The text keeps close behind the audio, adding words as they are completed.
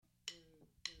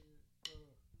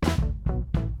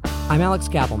I'm Alex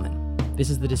Kappelman. This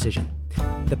is The Decision,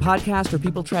 the podcast where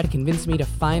people try to convince me to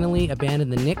finally abandon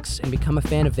the Knicks and become a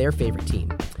fan of their favorite team.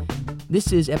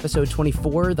 This is episode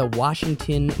 24, The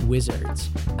Washington Wizards.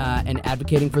 And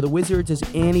advocating for the Wizards is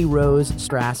Annie Rose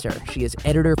Strasser. She is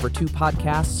editor for two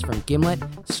podcasts from Gimlet,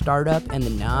 Startup and The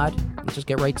Nod. Let's just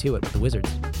get right to it with the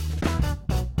Wizards.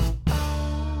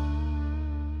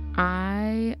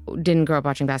 I didn't grow up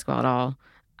watching basketball at all.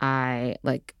 I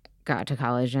got to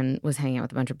college and was hanging out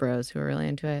with a bunch of bros who were really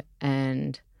into it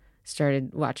and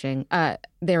started watching.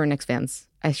 They were Knicks fans,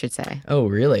 I should say. Oh,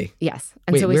 really? Yes.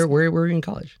 And Wait, where were you in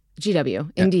college?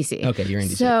 GW in DC. Okay, you're in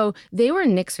DC. So they were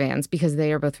Knicks fans because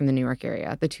they are both from the New York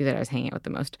area, the two that I was hanging out with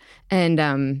the most. And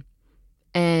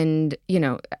you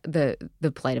know, the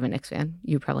plight of a Knicks fan,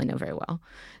 you probably know very well.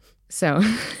 So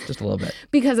Just a little bit.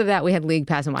 Because of that, we had League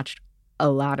Pass and watched a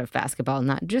lot of basketball,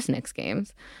 not just Knicks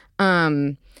games.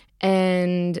 And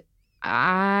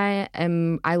I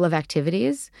love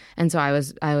activities, and so I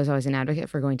was always an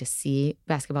advocate for going to see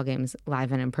basketball games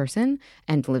live and in person.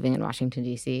 And living in Washington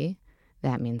D.C.,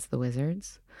 that means the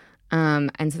Wizards.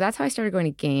 And so that's how I started going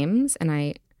to games, and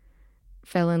I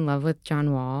fell in love with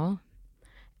John Wall,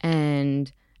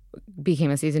 and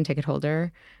became a season ticket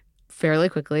holder fairly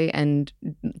quickly, and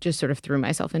just sort of threw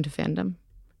myself into fandom,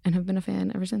 and have been a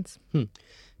fan ever since.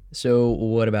 So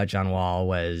what about John Wall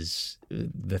was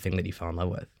the thing that you fell in love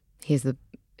with? He's the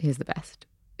best.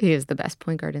 He is the best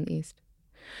point guard in the East.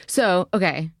 So,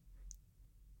 okay.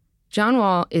 John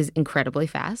Wall is incredibly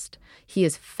fast. He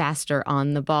is faster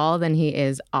on the ball than he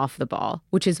is off the ball,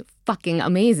 which is fucking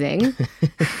amazing.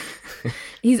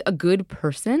 He's a good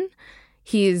person.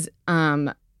 He's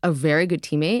a very good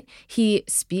teammate. He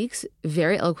speaks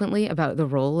very eloquently about the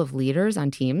role of leaders on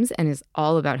teams and is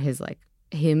all about his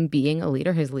him being a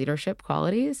leader, his leadership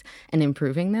qualities and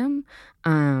improving them.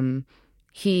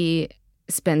 He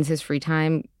spends his free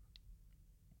time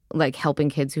helping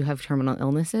kids who have terminal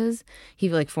illnesses. He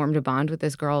formed a bond with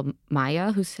this girl,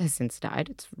 Maya, who has since died.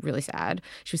 It's really sad.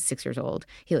 She was 6 years old.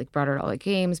 He brought her to all the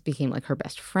games, became her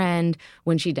best friend.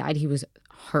 When she died, he was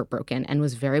heartbroken and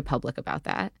was very public about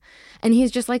that. And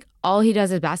he's just all he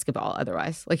does is basketball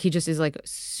otherwise. He just is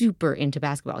super into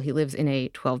basketball. He lives in a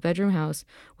 12-bedroom house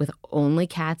with only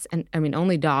cats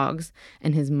only dogs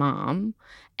and his mom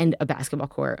and a basketball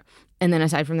court. And then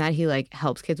aside from that, he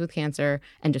helps kids with cancer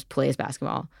and just plays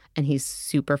basketball. And he's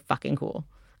super fucking cool.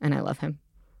 And I love him.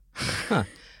 Huh.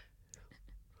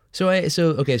 So there's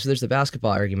the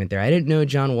basketball argument there. I didn't know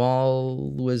John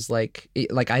Wall was I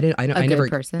never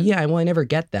person? Yeah, well, I never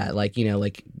get that.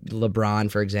 LeBron,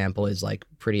 for example, is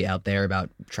pretty out there about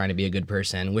trying to be a good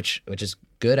person, which is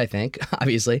good, I think,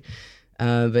 obviously.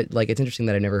 But it's interesting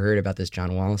that I never heard about this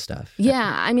John Wall stuff.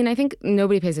 Yeah, I think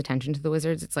nobody pays attention to the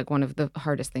Wizards. It's one of the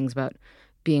hardest things about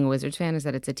being a Wizards fan is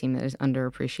that it's a team that is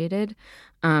underappreciated.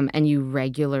 And you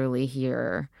regularly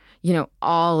hear,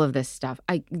 all of this stuff.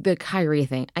 The Kyrie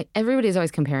thing. Everybody's always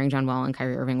comparing John Wall and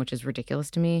Kyrie Irving, which is ridiculous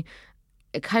to me.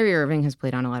 Kyrie Irving has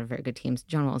played on a lot of very good teams.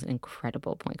 John Wall is an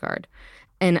incredible point guard.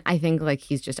 And I think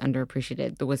he's just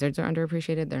underappreciated. The Wizards are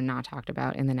underappreciated. They're not talked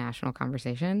about in the national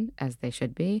conversation as they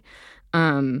should be.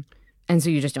 And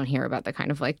so you just don't hear about the kind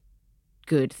of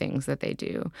good things that they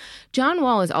do. John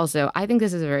Wall is also, I think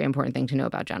this is a very important thing to know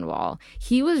about John Wall.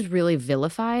 He was really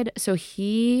vilified. So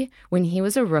when he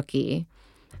was a rookie,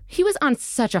 he was on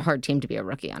such a hard team to be a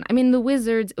rookie on. The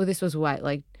Wizards, this was what,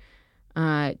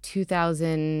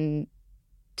 2010?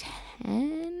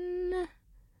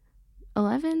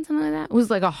 11, something like that. It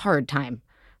was a hard time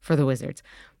for the Wizards.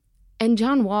 And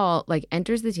John Wall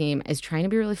enters the team, is trying to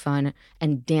be really fun,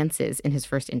 and dances in his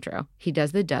first intro. He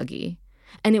does the Dougie.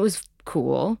 And it was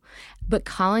cool. But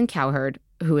Colin Cowherd,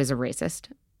 who is a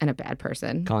racist and a bad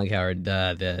person. Colin Cowherd,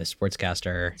 the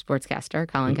sportscaster.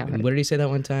 Colin Cowherd. What did he say that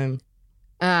one time?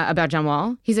 About John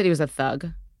Wall? He said he was a thug.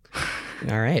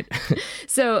 All right.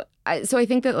 So I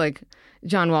think that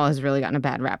John Wall has really gotten a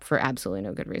bad rap for absolutely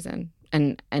no good reason.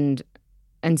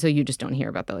 And so you just don't hear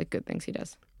about the good things he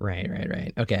does. Right.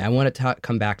 Okay, I want to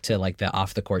come back to the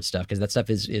off the court stuff because that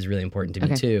stuff is really important to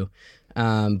me too.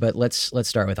 But let's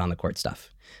start with on the court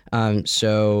stuff.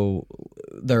 So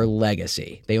their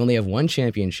legacy. They only have one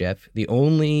championship. The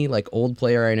only old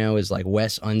player I know is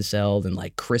Wes Unseld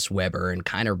and Chris Webber and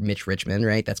kind of Mitch Richmond.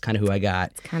 Right, that's kind of who I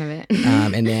got. That's kind of it.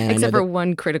 And then except for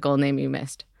one critical name you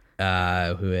missed.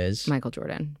 Who is Michael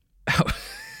Jordan? Oh.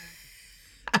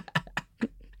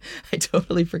 I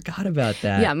totally forgot about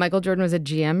that. Yeah, Michael Jordan was a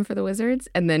GM for the Wizards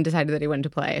and then decided that he wanted to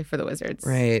play for the Wizards.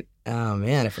 Right. Oh,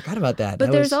 man, I forgot about that.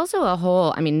 But there's also a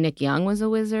whole, Nick Young was a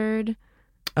Wizard.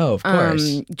 Oh, of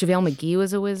course. JaVale McGee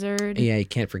was a Wizard. Yeah, you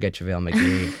can't forget JaVale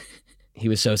McGee. He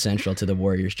was so central to the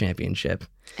Warriors championship.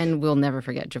 And we'll never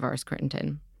forget Javaris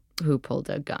Crittenton, who pulled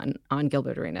a gun on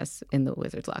Gilbert Arenas in the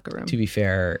Wizards locker room. To be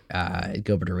fair,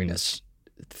 Gilbert Arenas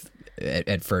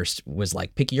at first was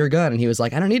like, pick your gun. And he was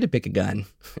like, I don't need to pick a gun.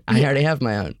 I already have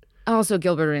my own. Also,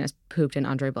 Gilbert Arenas pooped in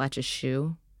Andre Blatch's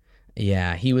shoe.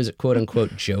 Yeah, he was a quote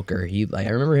unquote joker. I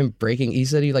remember him he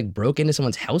said he like broke into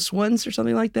someone's house once or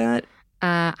something like that.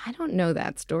 I don't know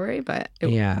that story, but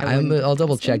I'll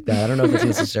double check that. I don't know if it's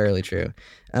necessarily true.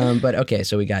 But okay,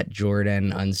 so we got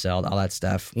Jordan, Unseld, all that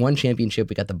stuff. One championship,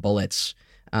 we got the Bullets.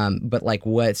 But like,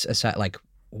 what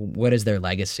is their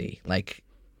legacy? Like,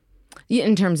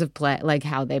 in terms of play, like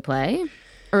how they play,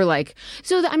 or like,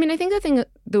 I think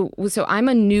so I'm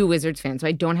a new Wizards fan, so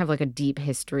I don't have like a deep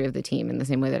history of the team in the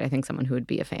same way that I think someone who would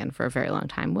be a fan for a very long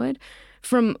time would.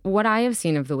 From what I have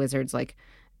seen of the Wizards, like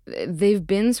they've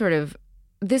been sort of.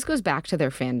 This goes back to their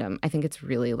fandom. I think it's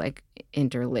really like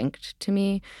interlinked to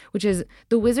me, which is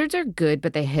the Wizards are good,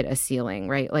 but they hit a ceiling,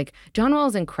 right? Like John Wall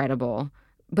is incredible,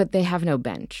 but they have no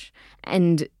bench.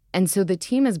 And so the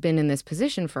team has been in this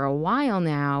position for a while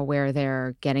now where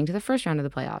they're getting to the first round of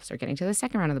the playoffs or getting to the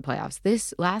second round of the playoffs.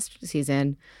 This last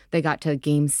season, they got to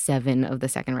game 7 of the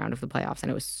second round of the playoffs,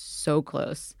 and it was so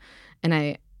close. And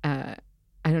I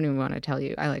don't even want to tell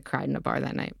you, I like cried in a bar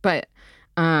that night. But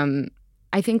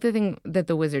I think the thing that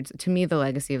the Wizards, to me, the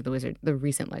legacy of the Wizards, the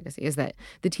recent legacy, is that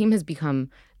the team has become,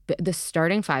 the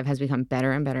starting 5 has become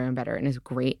better and better and better and is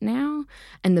great now.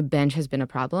 And the bench has been a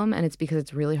problem. And it's because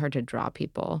it's really hard to draw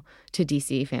people to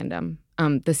DC fandom.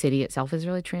 The city itself is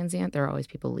really transient. There are always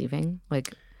people leaving.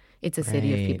 Like, it's a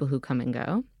city of people who come and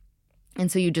go.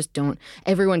 And so you just don't,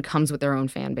 everyone comes with their own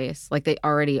fan base. Like they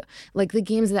already, like the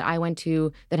games that I went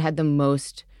to that had the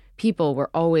most people were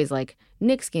always like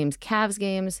Knicks games, Cavs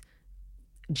games,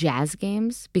 Jazz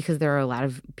games, because there are a lot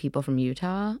of people from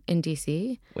Utah in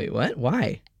DC. Wait, what?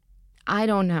 Why? I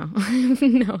don't know. I have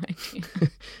no idea.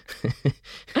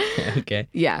 Okay.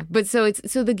 Yeah, but so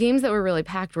the games that were really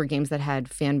packed were games that had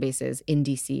fan bases in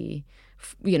DC,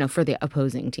 for the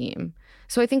opposing team.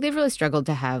 So I think they've really struggled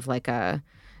to have like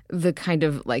the kind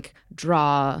of like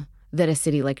draw that a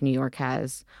city like New York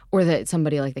has, or that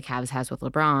somebody like the Cavs has with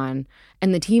LeBron.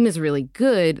 And the team is really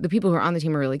good. The people who are on the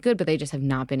team are really good, but they just have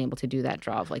not been able to do that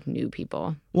draw of like new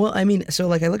people. Well, I mean, so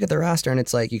like I look at the roster and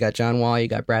it's like you got John Wall, you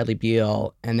got Bradley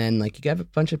Beal, and then like you got a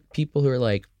bunch of people who are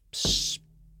like, Sorry.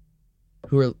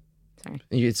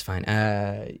 It's fine.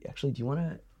 Actually, do you want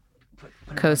to put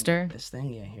Coaster? This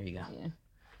thing? Yeah, here you go. Yeah.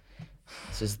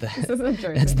 This is the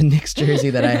jersey. That's the Knicks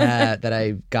jersey that I had that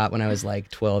I got when I was like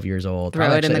 12 years old.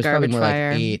 Throw it in the garbage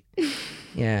fire. Like 8.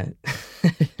 Yeah.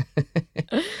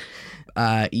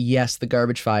 Yes, the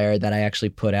garbage fire that I actually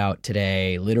put out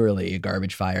today, literally a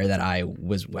garbage fire that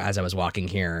as I was walking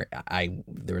here,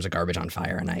 there was a garbage on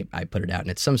fire and I put it out,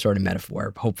 and it's some sort of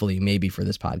metaphor, hopefully maybe for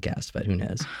this podcast, but who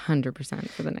knows. 100%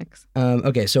 for the Knicks.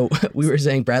 Okay, so we were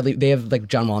saying they have like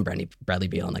John Wall and Bradley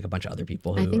Beal and like a bunch of other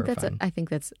people who are fun. I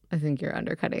think you're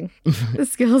undercutting the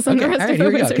skills on okay, the rest all right, of the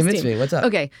here we go. Wizards Convince team. me. What's up?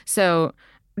 Okay, so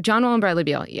John Wall and Bradley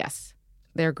Beal, yes,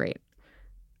 they're great.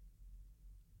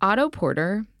 Otto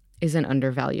Porter is an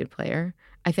undervalued player,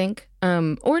 I think.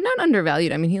 Or not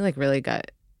undervalued. I mean, he like really got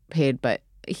paid, but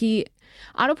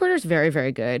Otto Porter's very,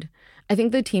 very good. I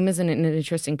think the team is in an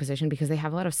interesting position because they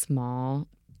have a lot of small,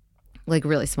 like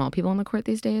really small people on the court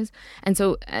these days. And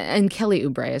Kelly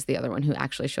Oubre is the other one who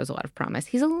actually shows a lot of promise.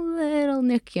 He's a little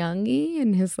Nick Young-y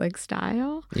in his like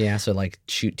style. Yeah, so like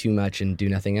shoot too much and do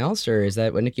nothing else, or is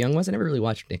that what Nick Young was? I never really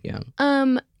watched Nick Young.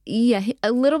 Yeah,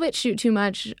 a little bit shoot too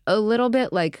much, a little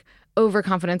bit like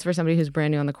overconfidence for somebody who's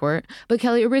brand new on the court. But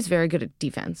Kelly Oubre is very good at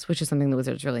defense, which is something the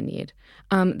Wizards really need.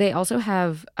 They also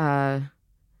have Gortat,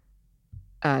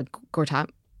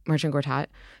 Marcin Gortat,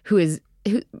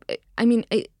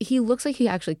 he looks like he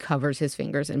actually covers his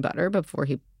fingers in butter before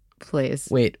he plays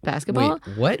basketball.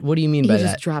 What? What do you mean by that? He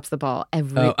just drops the ball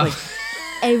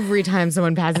every time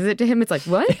someone passes it to him. It's like,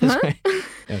 what? Huh? Right.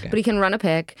 Okay. But he can run a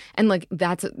pick. And like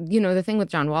that's, the thing with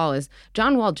John Wall is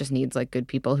John Wall just needs like good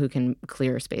people who can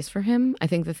clear space for him. I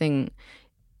think the thing,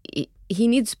 he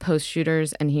needs post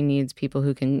shooters and he needs people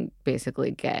who can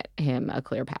basically get him a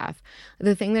clear path.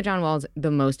 The thing that John Wall's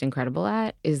the most incredible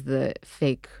at is the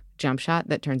fake jump shot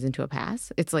that turns into a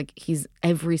pass. It's like he's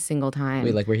every single time.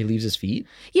 Wait, like where he leaves his feet?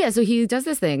 Yeah, so he does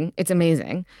this thing, it's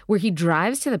amazing, where he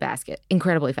drives to the basket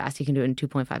incredibly fast. He can do it in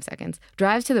 2.5 seconds.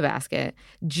 Drives to the basket,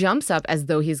 jumps up as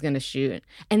though he's going to shoot,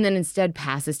 and then instead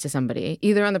passes to somebody,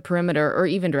 either on the perimeter or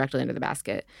even directly into the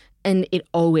basket. And it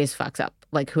always fucks up,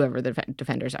 like whoever the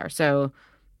defenders are. So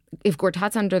if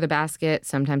Gortat's under the basket,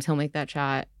 sometimes he'll make that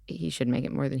shot. He should make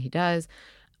it more than he does.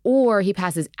 or he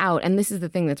passes out. And this is the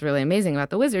thing that's really amazing about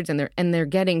the Wizards, and they're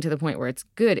getting to the point where it's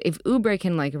good. If Oubre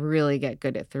can like really get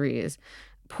good at threes,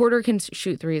 Porter can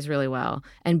shoot threes really well,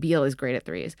 and Beal is great at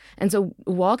threes. And so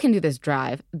Wall can do this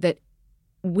drive that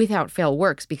without fail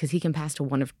works because he can pass to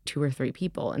one of two or three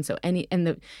people. And so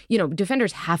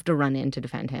defenders have to run in to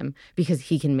defend him because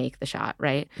he can make the shot,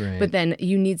 right? But then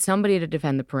you need somebody to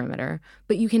defend the perimeter,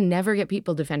 but you can never get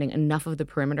people defending enough of the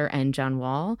perimeter and John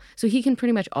Wall. So he can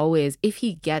pretty much always, if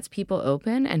he gets people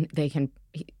open and they can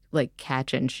like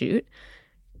catch and shoot,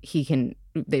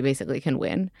 they basically can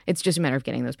win. It's just a matter of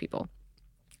getting those people.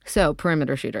 So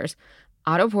perimeter shooters,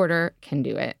 Otto Porter can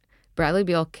do it. Bradley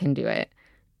Beal can do it.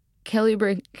 Kelly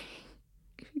Oubre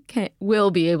will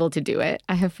be able to do it.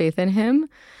 I have faith in him.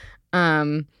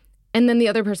 And then the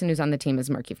other person who's on the team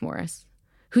is Markieff Morris,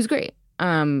 who's great.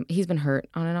 He's been hurt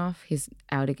on and off. He's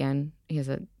out again. He has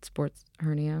a sports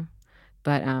hernia,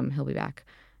 but he'll be back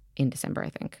in December, I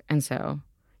think. And so,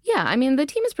 yeah, I mean, the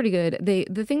team is pretty good.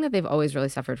 The thing that they've always really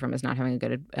suffered from is not having a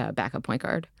good backup point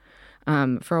guard.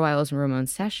 For a while, it was Ramon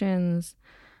Sessions,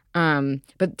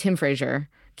 but Tim Frazier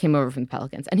came over from the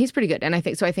Pelicans, and he's pretty good. And I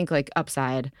think like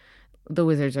upside, the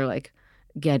Wizards are like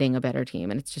getting a better team,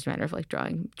 and it's just a matter of like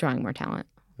drawing more talent.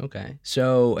 Okay,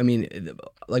 so I mean,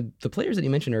 like the players that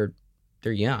you mentioned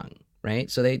they're young,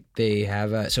 right? So they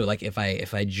have so like if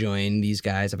I join these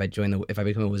guys, if I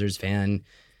become a Wizards fan,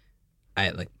 I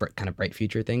like kind of bright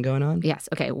future thing going on. Yes.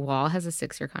 Okay. Wall has a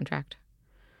 6-year contract,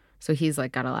 so he's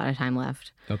like got a lot of time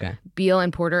left. Okay. Beal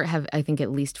and Porter have, I think,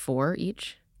 at least 4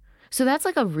 each. So that's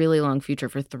like a really long future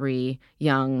for 3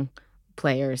 young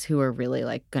players who are really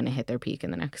like going to hit their peak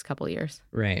in the next couple of years.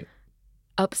 Right.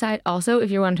 Upside also,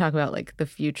 if you want to talk about like the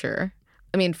future,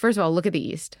 I mean, first of all, look at the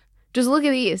East. Just look at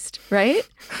the East, right?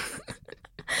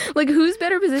 Like who's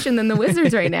better positioned than the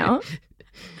Wizards right now?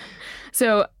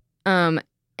 So,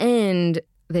 and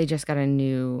they just got a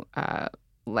new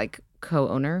like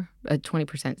co-owner, a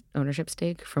 20% ownership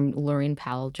stake from Laureen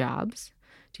Powell Jobs.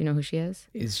 Do you know who she is?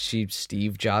 Is she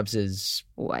Steve Jobs'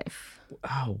 wife?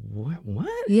 Oh, what?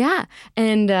 Yeah,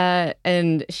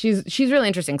 and she's really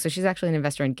interesting. So she's actually an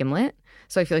investor in Gimlet.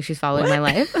 So I feel like she's following my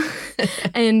life,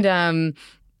 and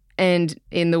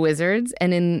in the Wizards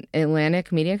and in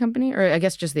Atlantic Media Company, or I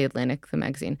guess just the Atlantic, the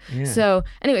magazine. Yeah. So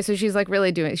anyway, so she's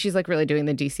really doing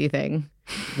the DC thing.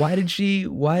 Why?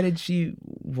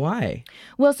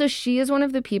 Well, so she is one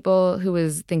of the people who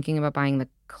was thinking about buying the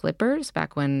Clippers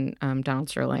back when Donald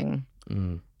Sterling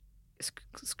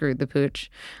screwed the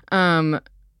pooch. And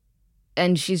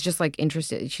she's just like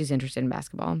interested. She's interested in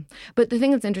basketball. But the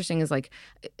thing that's interesting is like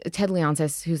Ted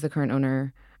Leonsis, who's the current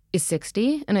owner, is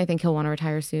 60, and I think he'll want to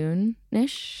retire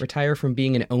soon-ish. Retire from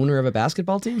being an owner of a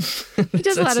basketball team? He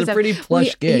does a lot of stuff. That's a pretty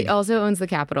plush gig. He also owns the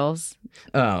Capitals.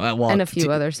 Oh, well. And a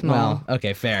few other small. Well,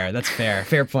 okay, fair. That's fair.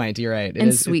 Fair point. You're right.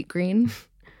 And Sweet Green.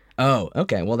 Oh,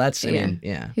 okay. Well, that's, I mean,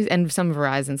 yeah. And some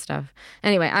Verizon stuff.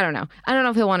 Anyway, I don't know. I don't know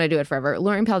if he'll want to do it forever.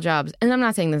 Laureen Powell Jobs, and I'm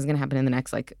not saying this is going to happen in the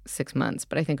next, 6 months,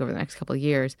 but I think over the next couple of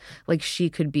years, she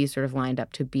could be sort of lined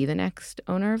up to be the next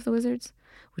owner of the Wizards,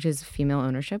 which is female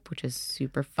ownership, which is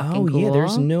super fucking cool. Oh, yeah.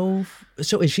 There's no...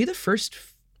 So is she the first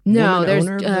No, there's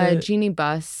owner Jeannie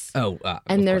Buss. Oh,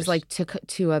 and there's,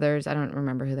 two others. I don't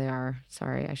remember who they are.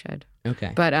 Sorry, I should.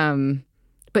 Okay.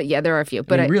 But yeah, there are a few.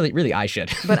 But really, I should.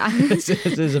 But this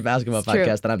is a basketball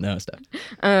podcast that I'm the host of.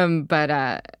 But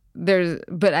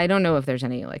I don't know if there's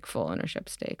any full ownership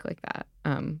stake like that.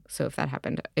 So if that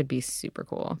happened, it'd be super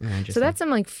cool. So that's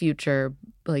some future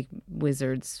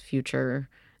Wizards future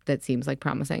that seems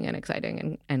promising and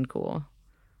exciting and cool.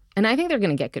 And I think they're going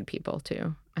to get good people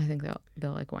too. I think they'll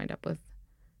wind up with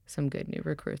some good new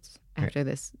recruits after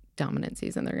this dominant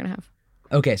season they're going to have.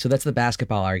 Okay, so that's the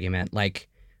basketball argument.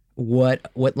 What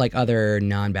other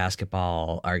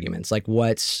non-basketball arguments?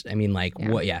 What's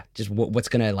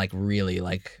gonna really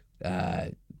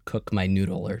cook my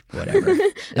noodle or whatever?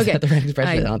 Is that the right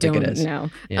expression? I don't think it is. No.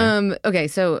 Yeah. Okay,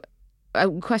 so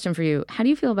a question for you: how do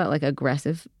you feel about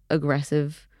aggressive,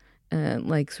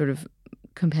 sort of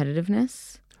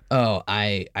competitiveness? Oh,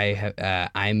 I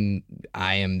am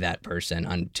that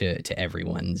person to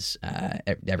everyone's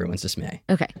dismay.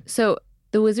 Okay, so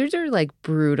the Wizards are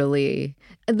brutally.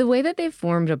 The way that they've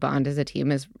formed a bond as a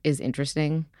team is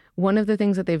interesting. One of the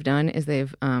things that they've done is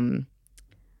they've done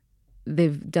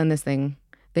this thing.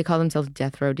 They call themselves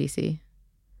Death Row DC.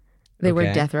 They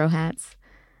wear death row hats.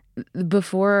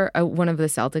 Before one of the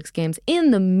Celtics games,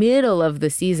 in the middle of the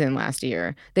season last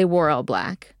year, they wore all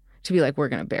black to be we're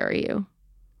going to bury you.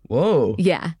 Whoa.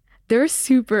 Yeah. They're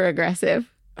super aggressive.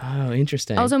 Oh,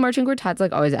 interesting. Also, Marcin Gortat's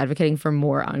always advocating for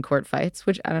more on-court fights,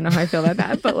 which I don't know how I feel about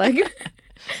that, but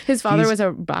his father was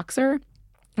a boxer,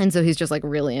 And so he's just like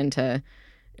really into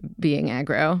being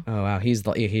aggro. Oh wow, he's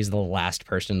the last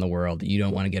person in the world that you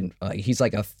don't want to get. He's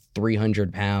like a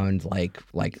 300-pound,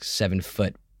 like 7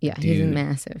 foot. Yeah, dude. he's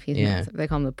massive. He's massive. They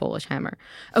call him the Polish Hammer.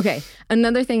 Okay,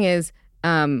 another thing is,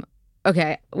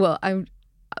 okay, well,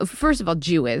 first of all,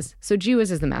 Gee-Whiz. So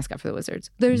Gee-Whiz is the mascot for the Wizards.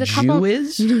 There's a couple.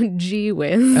 Gee-Whiz?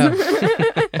 Gee-Whiz.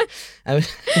 Oh.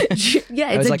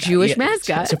 Yeah, it's a like, Jewish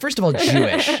mascot. So first of all,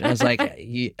 Jewish. I was like,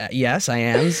 yes, I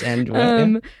am. And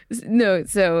what? No,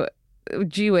 so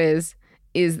Gee-Whiz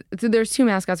is, so there's 2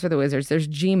 mascots for the Wizards. There's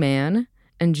G-Man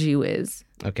and Gee-Whiz.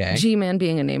 Okay. G-Man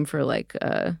being a name for like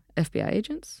FBI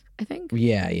agents, I think.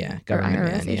 Yeah. Government or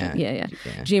IRS man. agent.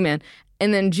 Yeah. G-Man.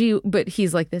 And then but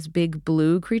he's like this big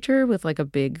blue creature with like a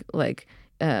big, like,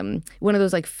 one of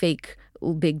those like fake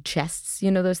big chests,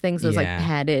 you know, those things, those like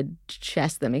padded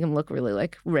chests that make him look really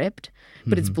like ripped,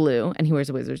 but it's blue, and he wears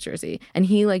a Wizards jersey, and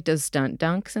he like does stunt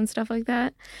dunks and stuff like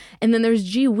that. And then there's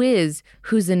Gee-Whiz,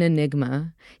 who's an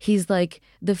enigma. He's like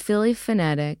the Philly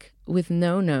fanatic with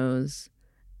no nose,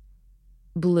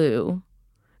 blue,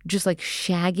 just like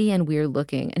shaggy and weird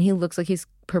looking, and he looks like he's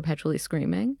perpetually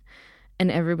screaming.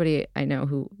 And everybody I know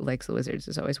who likes the Wizards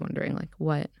is always wondering, like,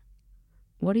 what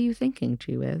are you thinking,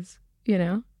 Gee-Whiz? You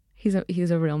know, he's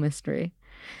a real mystery,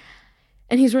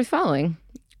 and he's worth following.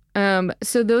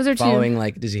 So those are following.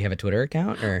 Like, does he have a Twitter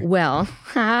account? Or well,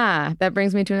 that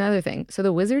brings me to another thing. So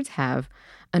the Wizards have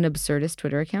an absurdist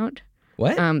Twitter account.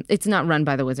 What? It's not run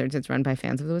by the Wizards. It's run by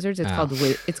fans of the Wizards. It's called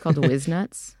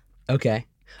Wiznuts. Okay.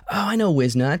 Oh, I know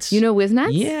Wiznuts. You know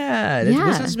Wiznuts? Yeah.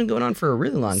 Wiznuts has been going on for a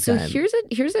really long time. So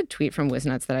here's a tweet from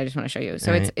Wiznuts that I just want to show you.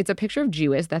 So it's a picture of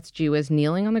Gee-Whiz. That's Gee-Whiz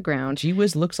kneeling on the ground.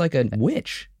 Gee-Whiz looks like a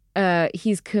witch.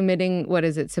 He's committing, what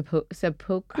is it,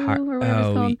 seppuku or whatever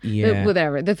it's called? Yeah.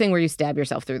 Whatever. The thing where you stab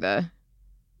yourself through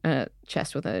the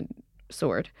chest with a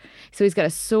sword. So he's got a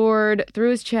sword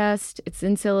through his chest. It's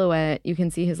in silhouette. You can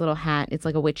see his little hat. It's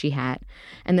like a witchy hat.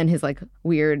 And then his like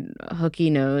weird hooky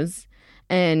nose.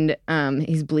 And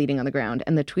he's bleeding on the ground.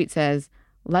 And the tweet says,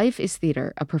 "Life is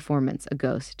theater, a performance, a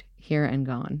ghost, here and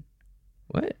gone."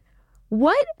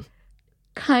 What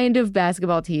kind of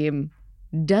basketball team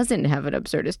doesn't have an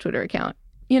absurdist Twitter account?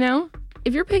 You know,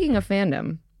 if you're picking a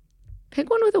fandom, pick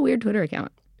one with a weird Twitter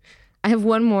account. I have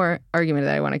one more argument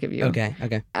that I want to give you. Okay.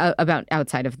 About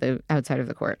outside of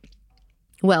the court.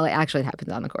 Well, it actually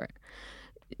happens on the court.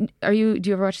 Do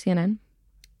you ever watch CNN?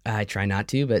 I try not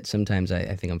to, but sometimes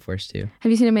I think I'm forced to.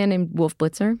 Have you seen a man named Wolf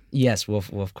Blitzer? Yes,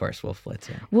 Wolf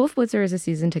Blitzer. Wolf Blitzer is a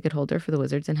season ticket holder for the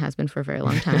Wizards and has been for a very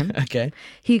long time. Okay.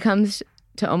 He comes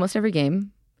to almost every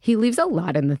game. He leaves a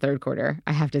lot in the third quarter,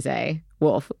 I have to say.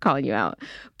 Wolf, calling you out.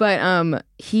 But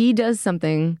he does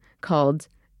something called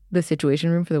the Situation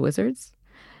Room for the Wizards,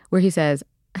 where he says,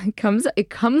 it comes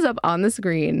up on the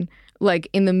screen, like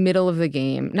in the middle of the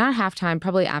game, not halftime,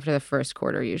 probably after the first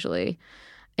quarter usually.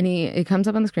 And it comes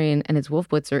up on the screen, and it's Wolf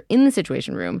Blitzer in the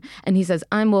Situation Room. And he says,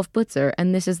 "I'm Wolf Blitzer,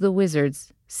 and this is the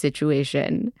Wizards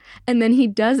situation." And then he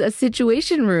does a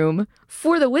Situation Room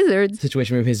for the Wizards.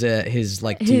 Situation Room, his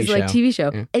like TV show. TV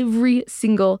show. Yeah. Every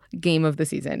single game of the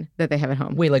season that they have at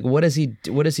home. Wait, like what does he?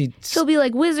 He'll be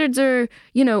like, Wizards are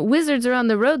on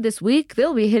the road this week.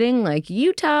 They'll be hitting like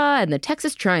Utah and the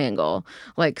Texas Triangle.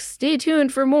 Like, stay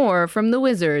tuned for more from the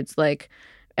Wizards. Like,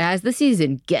 as the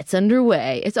season gets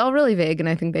underway. It's all really vague, and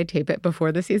I think they tape it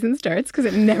before the season starts because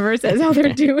it never says how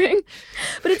they're doing.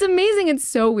 But it's amazing. It's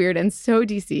so weird and so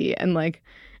DC.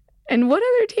 And what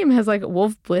other team has like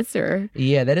Wolf Blitzer?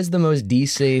 Yeah, that is the most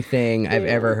DC thing I've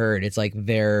ever heard. It's like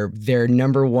their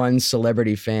number one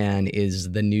celebrity fan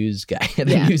is the news guy,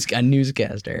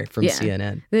 newscaster from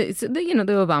CNN. The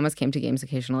Obamas came to games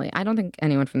occasionally. I don't think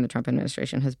anyone from the Trump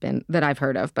administration has been that I've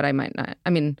heard of, but I might not. I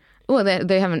mean, well,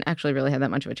 they haven't actually really had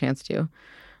that much of a chance to.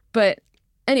 But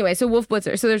anyway, so Wolf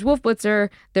Blitzer. So there's Wolf Blitzer.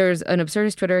 There's an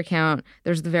absurdist Twitter account.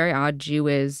 There's the very odd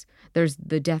Gee-Whiz. There's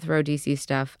the Death Row DC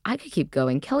stuff. I could keep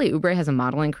going. Kelly Oubre has a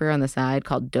modeling career on the side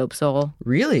called Dope Soul.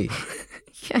 Really?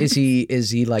 Yes. Is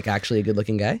he like actually a good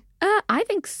looking guy? I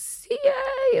think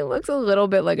he looks a little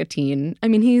bit like a teen. I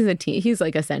mean, he's a teen. He's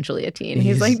like essentially a teen.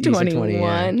 He's like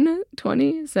 21,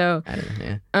 20. So I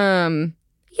don't know.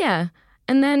 Yeah.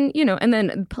 And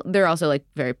then they're also like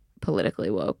very politically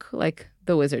woke. Like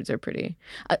the Wizards are pretty.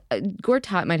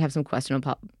 Gortat might have some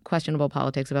questionable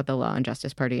politics about the Law and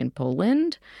Justice Party in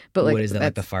Poland, but like what is that,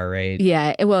 like the far right?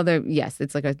 Yeah, well,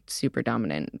 it's like a super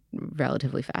dominant,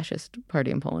 relatively fascist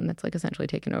party in Poland that's like essentially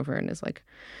taken over and is like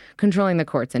controlling the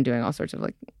courts and doing all sorts of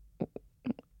like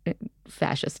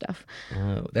fascist stuff.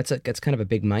 Oh, that's kind of a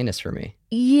big minus for me.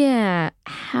 Yeah,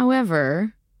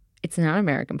 however, it's not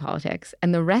American politics,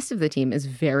 and the rest of the team is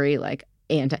very like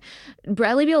anti.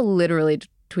 Bradley Beal literally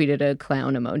tweeted a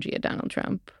clown emoji at Donald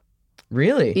Trump.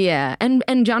 Really? Yeah.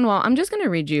 And John Wall, I'm just going to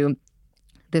read you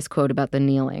this quote about the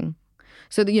kneeling.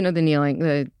 So, the kneeling,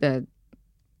 the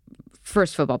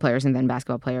first football players and then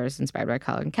basketball players inspired by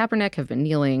Colin Kaepernick have been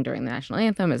kneeling during the national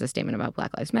anthem as a statement about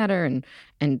Black Lives Matter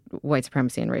and white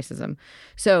supremacy and racism.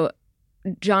 So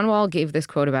John Wall gave this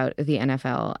quote about the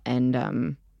NFL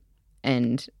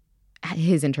and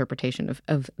his interpretation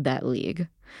of that league.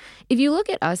 If you look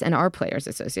at us and our Players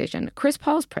Association, Chris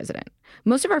Paul's president.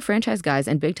 Most of our franchise guys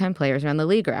and big-time players around the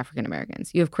league are African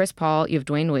Americans. You have Chris Paul, you have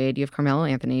Dwayne Wade, you have Carmelo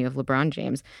Anthony, you have LeBron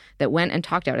James that went and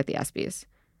talked out at the ESPYs.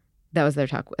 That was their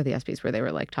talk at the ESPYs where they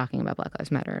were like talking about Black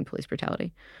Lives Matter and police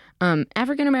brutality.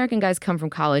 African American guys come from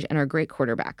college and are great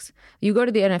quarterbacks. You go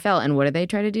to the NFL and what do they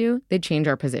try to do? They change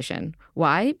our position.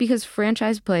 Why? Because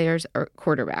franchise players are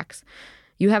quarterbacks.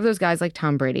 You have those guys like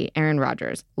Tom Brady, Aaron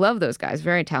Rodgers. Love those guys,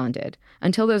 very talented.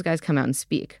 Until those guys come out and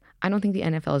speak, I don't think the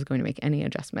NFL is going to make any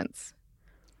adjustments.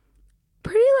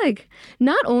 Pretty like,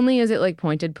 not only is it like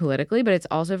pointed politically, but it's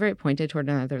also very pointed toward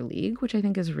another league, which I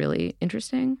think is really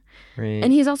interesting. Right.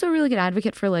 And he's also a really good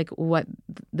advocate for like what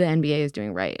the NBA is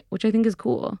doing right, which I think is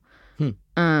cool.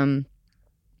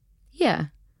 Yeah.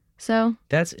 So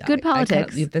that's good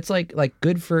politics. That's like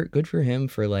good for him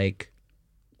for like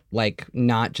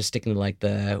not just sticking to like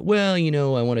the, well,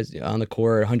 I want to on the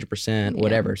court 100%,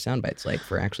 whatever sound bites, like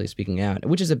for actually speaking out,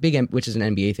 which is an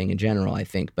NBA thing in general, I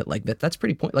think. But like that's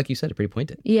pretty like you said, pretty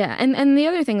pointed. Yeah. And the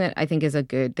other thing that I think is a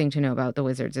good thing to know about the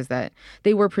Wizards is that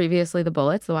they were previously the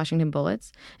Bullets, the Washington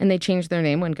Bullets, and they changed their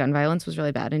name when gun violence was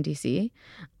really bad in DC.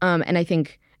 And I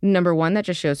think, number one, that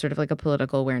just shows sort of like a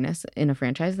political awareness in a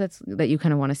franchise that you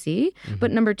kind of want to see. Mm-hmm.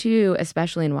 But number two,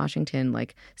 especially in Washington,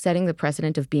 like setting the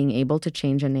precedent of being able to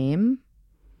change a name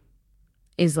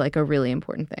is like a really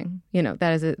important thing.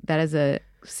 That is a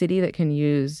city that can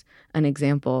use an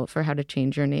example for how to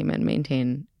change your name and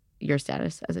maintain your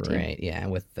status as a team. Right, yeah,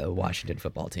 with the Washington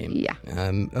football team. Yeah.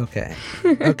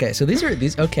 Okay, so these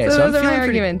okay. So those are my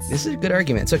arguments. This is good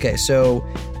arguments. Okay, so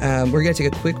we're going to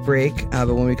take a quick break,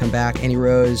 but when we come back, Annie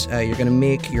Rose, you're going to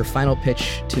make your final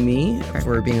pitch to me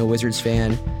for being a Wizards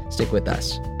fan. Stick with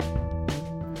us.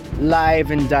 Live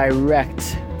and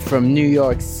direct from New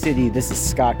York City, this is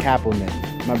Scott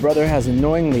Kappelman. My brother has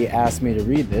annoyingly asked me to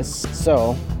read this,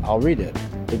 so I'll read it.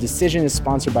 The Decision is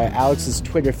sponsored by Alex's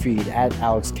Twitter feed at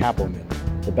Alex Kappelman.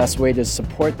 The best way to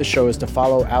support the show is to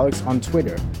follow Alex on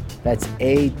Twitter. That's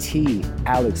AT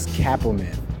Alex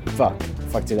Kappelman.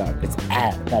 Fucked it up.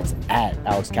 That's at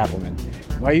Alex Kappelman.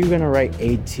 Why are you gonna write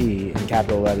AT in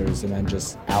capital letters and then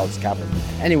just Alex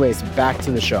Kappelman? Anyways, back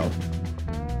to the show.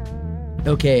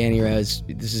 Okay, Annie Rose,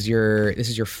 this is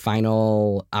your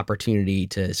final opportunity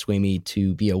to sway me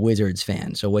to be a Wizards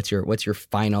fan. So what's your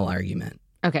final argument?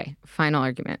 Okay, final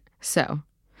argument. So,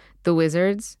 the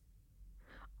Wizards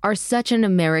are such an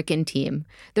American team.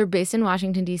 They're based in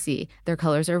Washington, D.C. Their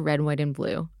colors are red, white, and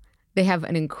blue. They have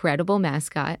an incredible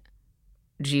mascot,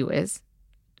 G-Wiz,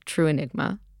 true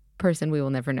enigma, person we will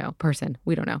never know. Person,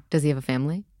 we don't know. Does he have a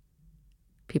family?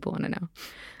 People want to know.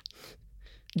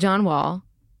 John Wall,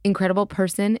 incredible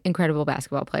person, incredible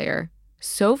basketball player.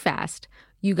 So fast.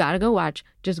 You got to go watch.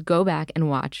 Just go back and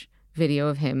watch video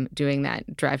of him doing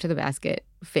that drive to the basket,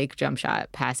 fake jump shot,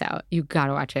 pass out. You got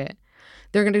to watch it.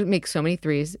 They're going to make so many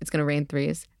threes. It's going to rain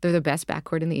threes. They're the best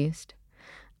backcourt in the East.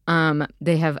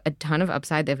 They have a ton of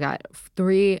upside. They've got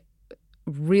 3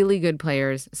 really good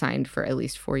players signed for at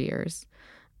least 4 years.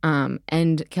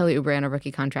 And Kelly Oubre on a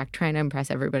rookie contract trying to impress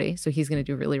everybody. So he's going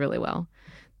to do really, really well.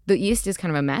 The East is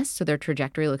kind of a mess, so their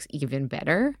trajectory looks even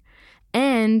better.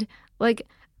 And like,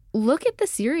 look at the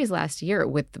series last year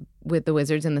with the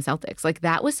Wizards and the Celtics. Like,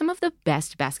 that was some of the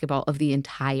best basketball of the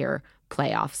entire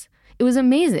playoffs. It was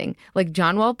amazing. Like,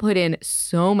 John Wall put in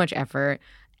so much effort.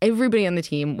 Everybody on the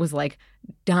team was like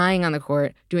dying on the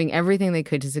court, doing everything they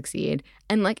could to succeed.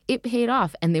 And like, it paid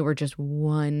off. And they were just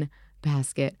one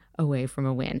basket away from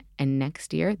a win. And this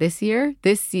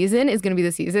season is going to be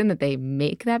the season that they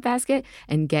make that basket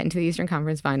and get into the Eastern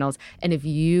Conference Finals. And if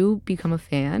you become a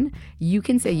fan, you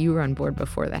can say you were on board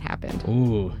before that happened.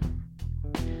 Ooh.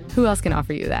 Who else can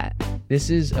offer you that? This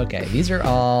is okay. These are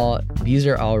all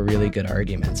really good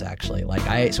arguments, actually. Like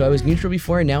I was neutral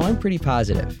before, and now I'm pretty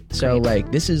positive. So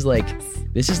like this is like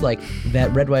that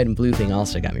red, white, and blue thing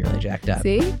also got me really jacked up.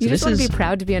 See, you just want to be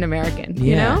proud to be an American.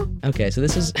 You know? Okay, so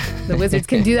this is the Wizards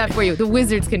can do that for you. The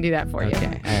Wizards can do that for you.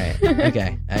 Okay, all right.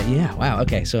 Okay, yeah. Wow.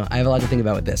 Okay, so I have a lot to think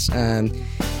about with this.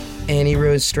 Annie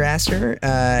Rose Strasser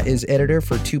is editor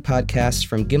for 2 podcasts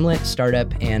from Gimlet,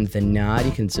 Startup, and The Nod.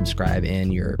 You can subscribe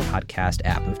in your podcast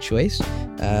app of choice.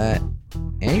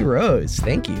 Annie Rose,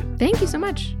 thank you. Thank you so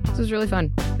much. This was really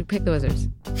fun. We picked the Wizards.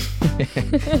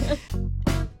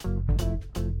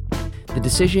 The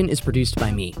Decision is produced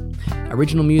by me.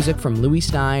 Original music from Louis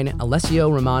Stein, Alessio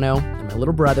Romano, and my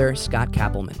little brother, Scott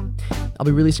Kappelman. I'll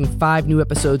be releasing 5 new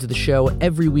episodes of the show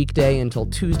every weekday until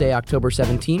Tuesday, October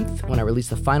 17th, when I release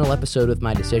the final episode with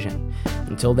my decision.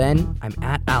 Until then, I'm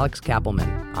at Alex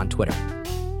Kappelman on Twitter.